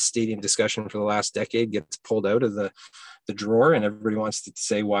past stadium discussion for the last decade gets pulled out of the drawer, and everybody wants to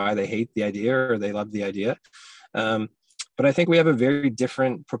say why they hate the idea or they love the idea. But I think we have a very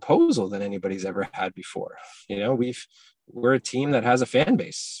different proposal than anybody's ever had before. You know, we're a team that has a fan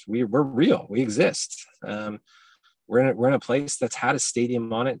base. We're real. We exist. We're in a place that's had a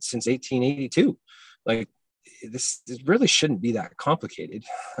stadium on it since 1882. Like, this really shouldn't be that complicated.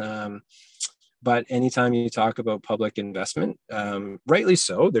 But anytime you talk about public investment, rightly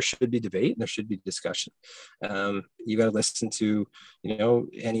so, there should be debate and there should be discussion. You got to listen to, you know,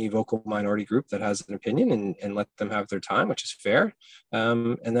 any vocal minority group that has an opinion and let them have their time, which is fair.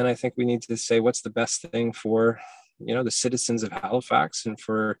 And then I think we need to say what's the best thing for, you know, the citizens of Halifax and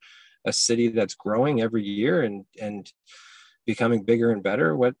for a city that's growing every year and becoming bigger and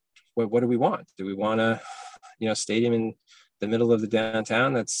better. What do we want? Do we want a, you know, stadium in the middle of the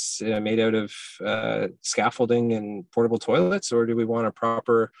downtown that's made out of scaffolding and portable toilets, or do we want a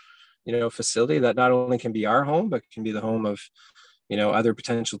proper, you know, facility that not only can be our home but can be the home of, you know, other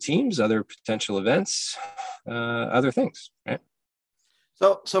potential teams, other potential events, other things, right?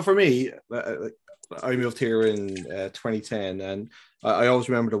 So for me, I moved here in 2010, and I always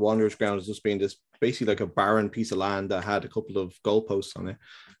remember the Wanderers ground as just being this basically like a barren piece of land that had a couple of goalposts on it,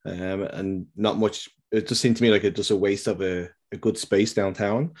 and not much. It just seemed to me like it's just a waste of a good space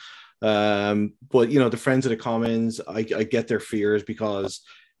downtown. But you know, the Friends of the Commons, I get their fears because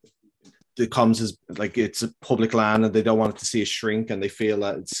the Commons is like, it's a public land and they don't want it to see it shrink, and they feel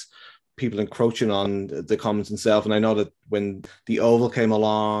that it's people encroaching on the Commons themselves. And I know that when the Oval came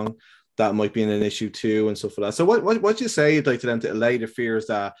along, that might be an issue too, and stuff like that. So what do you say like to them to allay the fears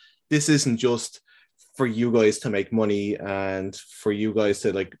that this isn't just for you guys to make money and for you guys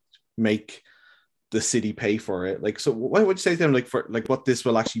to like make the city pay for it? Like, so what would you say to them, like, for like what this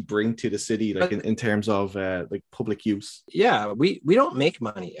will actually bring to the city, like in terms of like public use? Yeah, we don't make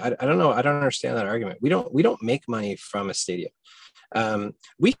money. I don't know. I don't understand that argument. We don't make money from a stadium.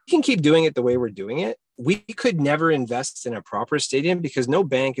 We can keep doing it the way we're doing it. We could never invest in a proper stadium because no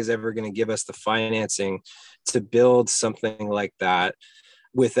bank is ever going to give us the financing to build something like that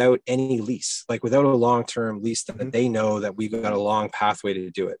without any lease, like without a long-term lease that they know that we've got a long pathway to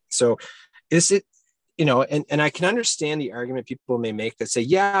do it. So is it, you know, and I can understand the argument people may make that say,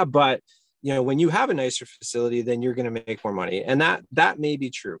 yeah, but, you know, when you have a nicer facility, then you're going to make more money. And that may be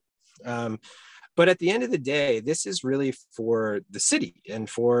true. But at the end of the day, this is really for the city and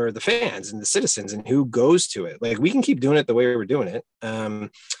for the fans and the citizens and who goes to it. Like, we can keep doing it the way we're doing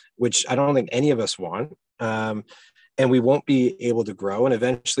it, which I don't think any of us want. And we won't be able to grow. And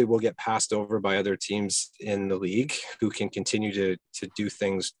eventually we'll get passed over by other teams in the league who can continue to do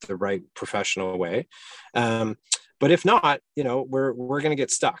things the right professional way. But if not, you know, we're going to get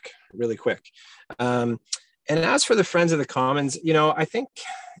stuck. really quick. And as for the Friends of the Commons, I think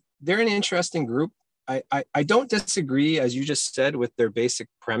they're an interesting group. I don't disagree, as you just said, with their basic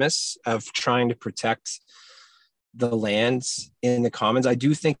premise of trying to protect the lands in the commons. I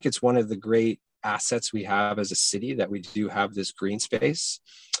do think it's one of the great assets we have as a city, that we do have this green space.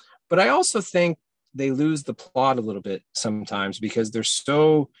 But I also think they lose the plot a little bit sometimes, because they're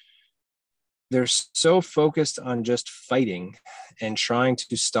so focused on just fighting and trying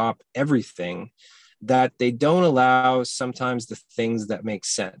to stop everything, that they don't allow sometimes the things that make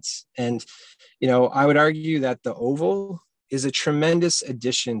sense. And, I would argue that the Oval is a tremendous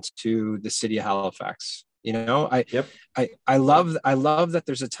addition to the city of Halifax. I love that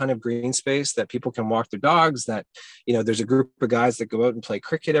there's a ton of green space, that people can walk their dogs, that, there's a group of guys that go out and play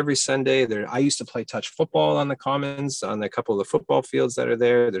cricket every Sunday. I used to play touch football on the commons, on a couple of the football fields that are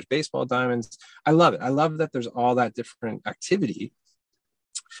there. There's baseball diamonds. I love it. I love that there's all that different activity.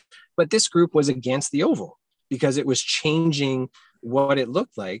 But this group was against the Oval because it was changing what it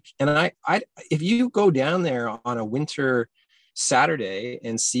looked like. And if you go down there on a winter Saturday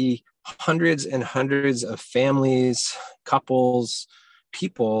and see hundreds and hundreds of families, couples,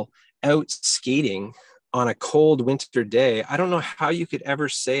 people out skating on a cold winter day, I don't know how you could ever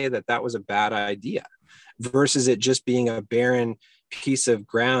say that that was a bad idea, versus it just being a barren piece of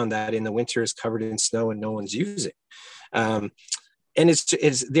ground that in the winter is covered in snow and no one's using. And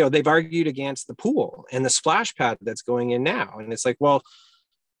it's they've argued against the pool and the splash pad that's going in now. And it's like, well,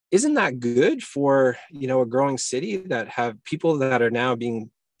 isn't that good for, a growing city that have people that are now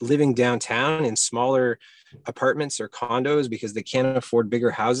living downtown in smaller apartments or condos because they can't afford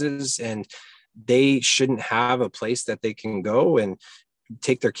bigger houses, and they shouldn't have a place that they can go and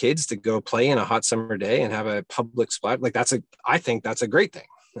take their kids to go play in a hot summer day and have a public splash? Like I think that's a great thing.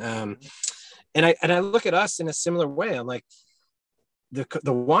 And I look at us in a similar way. I'm like,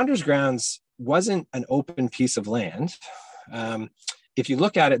 the Wanderers grounds wasn't an open piece of land. If you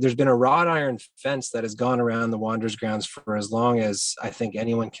look at it, there's been a wrought iron fence that has gone around the Wanderers grounds for as long as I think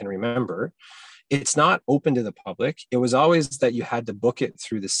anyone can remember. It's not open to the public. It was always that you had to book it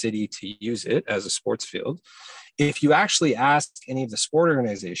through the city to use it as a sports field. If you actually ask any of the sport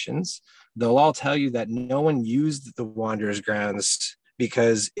organizations, they'll all tell you that no one used the Wanderers grounds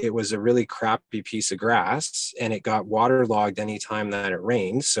because it was a really crappy piece of grass and it got waterlogged anytime that it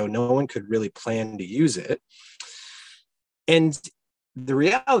rained. So no one could really plan to use it. And the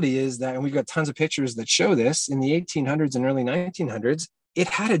reality is that, and we've got tons of pictures that show this, in the 1800s and early 1900s, it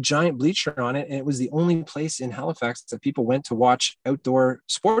had a giant bleacher on it. And it was the only place in Halifax that people went to watch outdoor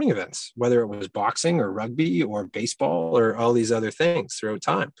sporting events, whether it was boxing or rugby or baseball or all these other things throughout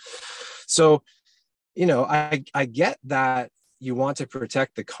time. So, I get that you want to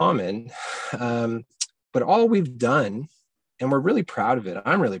protect the common, but all we've done, and we're really proud of it,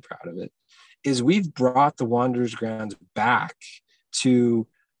 I'm really proud of it, is we've brought the Wanderers grounds back to,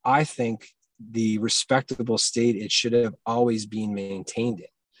 I think, the respectable state it should have always been maintained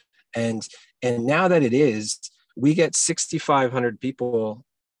in. And now that it is, we get 6,500 people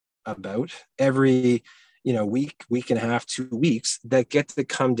about every, week and a half, 2 weeks, that get to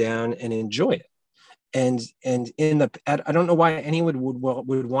come down and enjoy it. And I don't know why anyone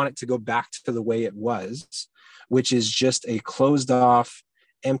would want it to go back to the way it was, which is just a closed off,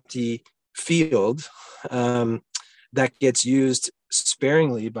 empty field that gets used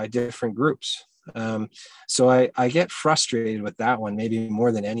sparingly by different groups. So I get frustrated with that one, maybe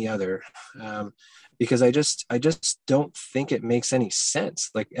more than any other, because I just don't think it makes any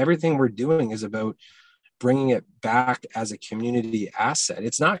sense. Like, everything we're doing is about bringing it back as a community asset.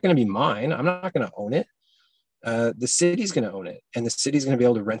 It's not going to be mine. I'm not going to own it. The city's going to own it, and the city's going to be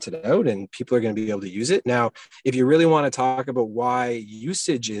able to rent it out, and people are going to be able to use it. Now, if you really want to talk about why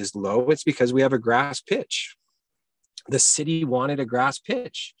usage is low, it's because we have a grass pitch. The city wanted a grass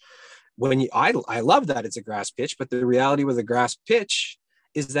pitch. I love that it's a grass pitch, but the reality with a grass pitch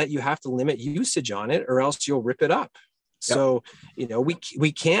is that you have to limit usage on it, or else you'll rip it up. Yep. So,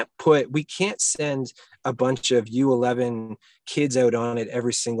 we can't send a bunch of U11 kids out on it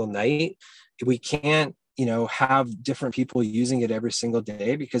every single night. We can't, have different people using it every single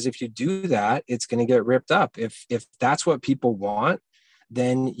day, because if you do that, it's going to get ripped up. If that's what people want,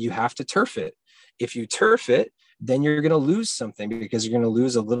 then you have to turf it. If you turf it, then you're going to lose something, because you're going to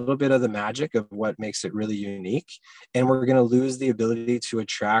lose a little bit of the magic of what makes it really unique. And we're going to lose the ability to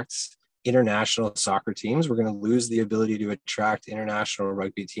attract international soccer teams. We're going to lose the ability to attract international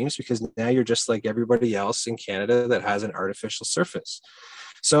rugby teams, because now you're just like everybody else in Canada that has an artificial surface.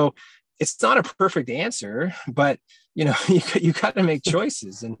 So it's not a perfect answer, but you got to make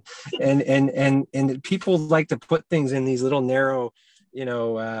choices, and people like to put things in these little narrow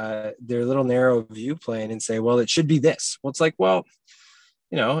their little narrow view plane and say, well, it should be this. Well, it's like, well,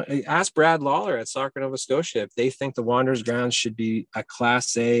 ask Brad Lawler at Soccer Nova Scotia if they think the Wanderers grounds should be a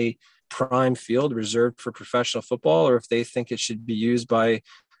Class A prime field reserved for professional football, or if they think it should be used by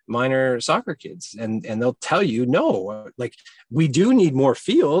minor soccer kids, and they'll tell you no. Like, we do need more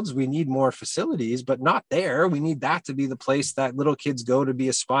fields, we need more facilities, but not there. We need that to be the place that little kids go to be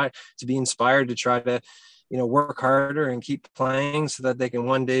inspired to try to work harder and keep playing so that they can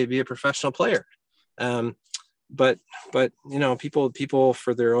one day be a professional player. But people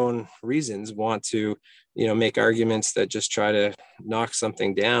for their own reasons want to make arguments that just try to knock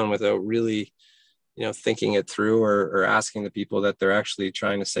something down without really thinking it through, or asking the people that they're actually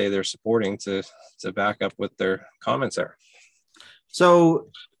trying to say they're supporting to back up what their comments are. So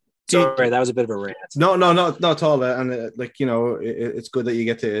sorry, that was a bit of a rant. No, not at all. And it's good that you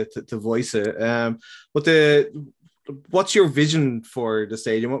get to voice it. But what's your vision for the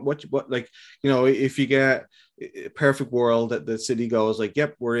stadium? What if you get a perfect world that the city goes like,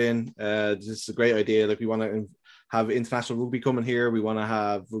 yep, we're in. This is a great idea. Like, we want to have international rugby coming here. We want to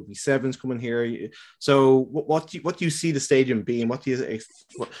have rugby sevens coming here. So what do you see the stadium being? What do you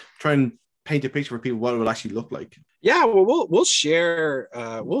try and paint a picture for people what it will actually look like? Yeah, well, we'll share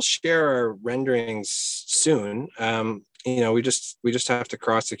our renderings soon. We just have to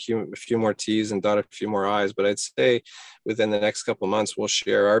cross a few more T's and dot a few more I's, but I'd say within the next couple of months we'll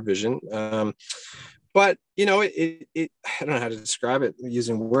share our vision. But I don't know how to describe it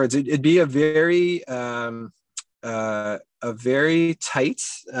using words. It'd be a very tight,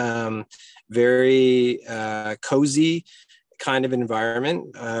 very cozy kind of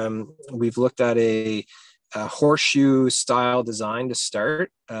environment. We've looked at a horseshoe style design to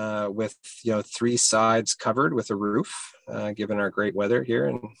start, with 3 sides covered with a roof, given our great weather here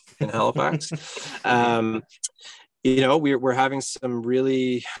in Halifax. We're having some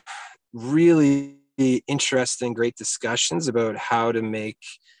really, really interesting, great discussions about how to make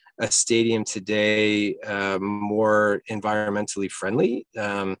a stadium today more environmentally friendly,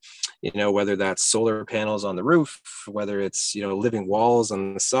 whether that's solar panels on the roof, whether it's living walls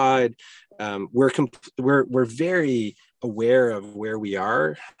on the side. We're very aware of where we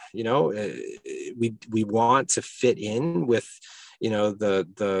are. We want to fit in with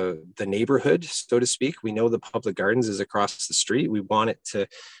the neighborhood, so to speak. We know the Public Gardens is across the street. We want it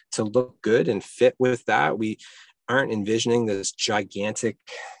to look good and fit with that. We aren't envisioning this gigantic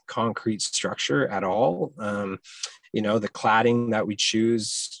concrete structure at all. The cladding that we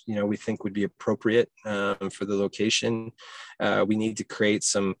choose, we think would be appropriate for the location. We need to create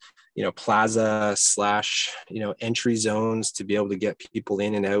some, plaza / entry zones to be able to get people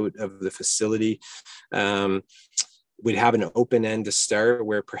in and out of the facility. We'd have an open end to start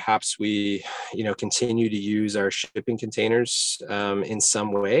where perhaps we, continue to use our shipping containers in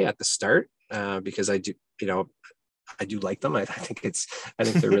some way at the start, because I do like them. I think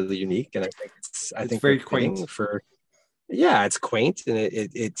they're really unique, and I think very quaint. It's quaint, and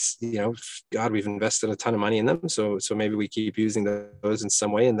it's God, we've invested a ton of money in them, so maybe we keep using those in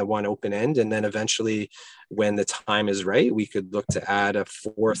some way in the one open end, and then eventually, when the time is right, we could look to add a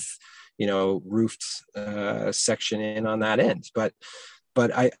 4th roofed section in on that end. But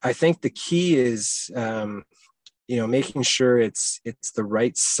I think the key is making sure it's the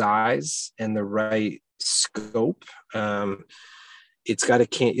right size and the right scope. It's got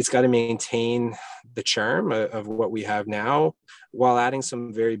to maintain the charm of what we have now, while adding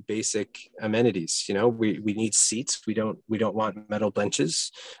some very basic amenities. We need seats. We don't want metal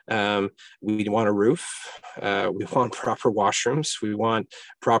benches. We want a roof. We want proper washrooms. We want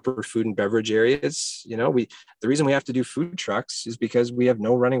proper food and beverage areas. The reason we have to do food trucks is because we have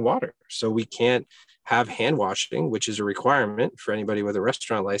no running water, so we can't have hand washing, which is a requirement for anybody with a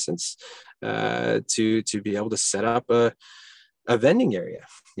restaurant license, to be able to set up a vending area.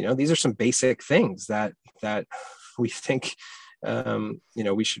 These are some basic things that we think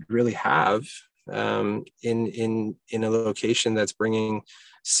we should really have in a location that's bringing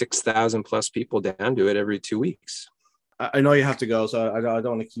 6,000 plus people down to it every 2 weeks. I know you have to go, so I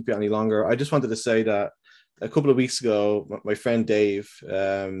don't want to keep you any longer. I just wanted to say that a couple of weeks ago, my friend Dave,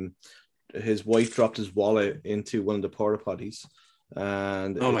 his wife dropped his wallet into one of the porta potties,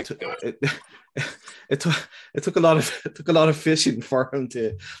 and it took a lot of fishing for him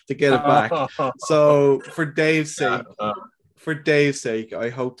to get it back. So for Dave's sake, I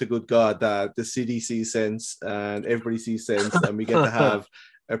hope to good God that the city sees sense and everybody sees sense, and we get to have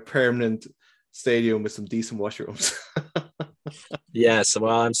a permanent stadium with some decent washrooms. Yes.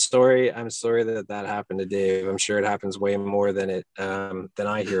 Well, I'm sorry. I'm sorry that that happened to Dave. I'm sure it happens way more than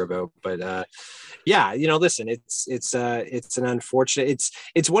I hear about. But yeah, listen, it's an unfortunate.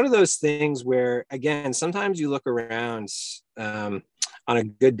 It's one of those things where, again, sometimes you look around on a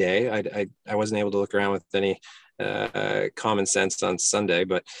good day. I wasn't able to look around with any common sense on Sunday,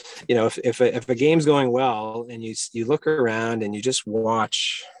 but if a game's going well and you look around and you just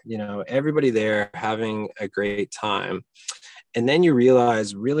watch, everybody there having a great time, and then you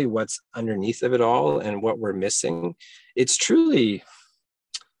realize really what's underneath of it all and what we're missing. I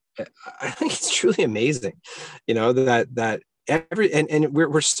think it's truly amazing, that and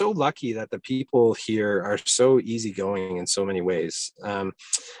we're so lucky that the people here are so easygoing in so many ways,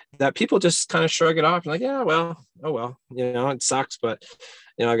 that people just kind of shrug it off and like, yeah, well, oh well, it sucks, but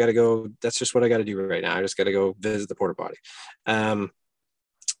I got to go. That's just what I got to do right now. I just got to go visit the porta potty. And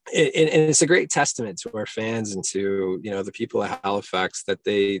it's a great testament to our fans and to the people at Halifax that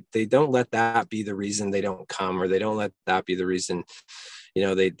they don't let that be the reason they don't come, or they don't let that be the reason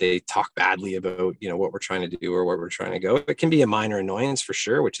they talk badly about what we're trying to do or where we're trying to go. It can be a minor annoyance for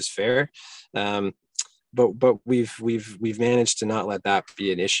sure, which is fair, but we've managed to not let that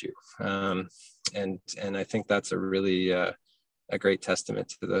be an issue, and I think that's a really a great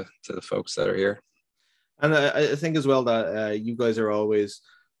testament to the folks that are here. And I think as well that you guys are always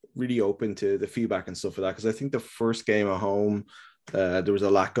really open to the feedback and stuff like that, because I think the first game at home, there was a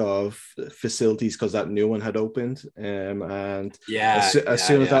lack of facilities because that new one had opened, and as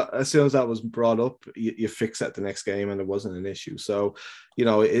soon as that was brought up, you fix it the next game, and it wasn't an issue. So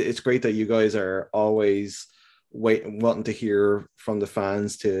it's great that you guys are always wanting to hear from the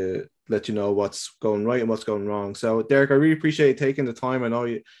fans to let you know what's going right and what's going wrong. So Derek, I really appreciate taking the time. I know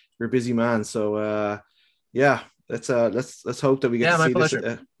you're a busy man, so yeah, let's hope that we get to see this.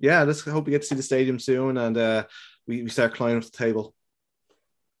 Let's hope we get to see the stadium soon, and we start climbing up the table.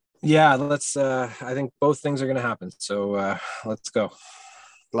 Yeah, let's. I think both things are going to happen. So let's go.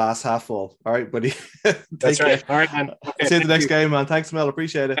 Glass half full. All right, buddy. That's right. All right, man. Okay, see you the next game, man. Thanks, Mel.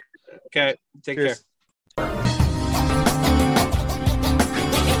 Appreciate it. Okay, take care.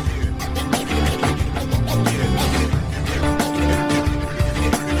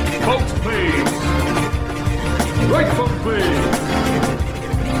 Folks, please. Right foot, please.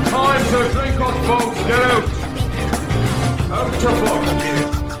 Time to drink up, folks. Get out. Out to book.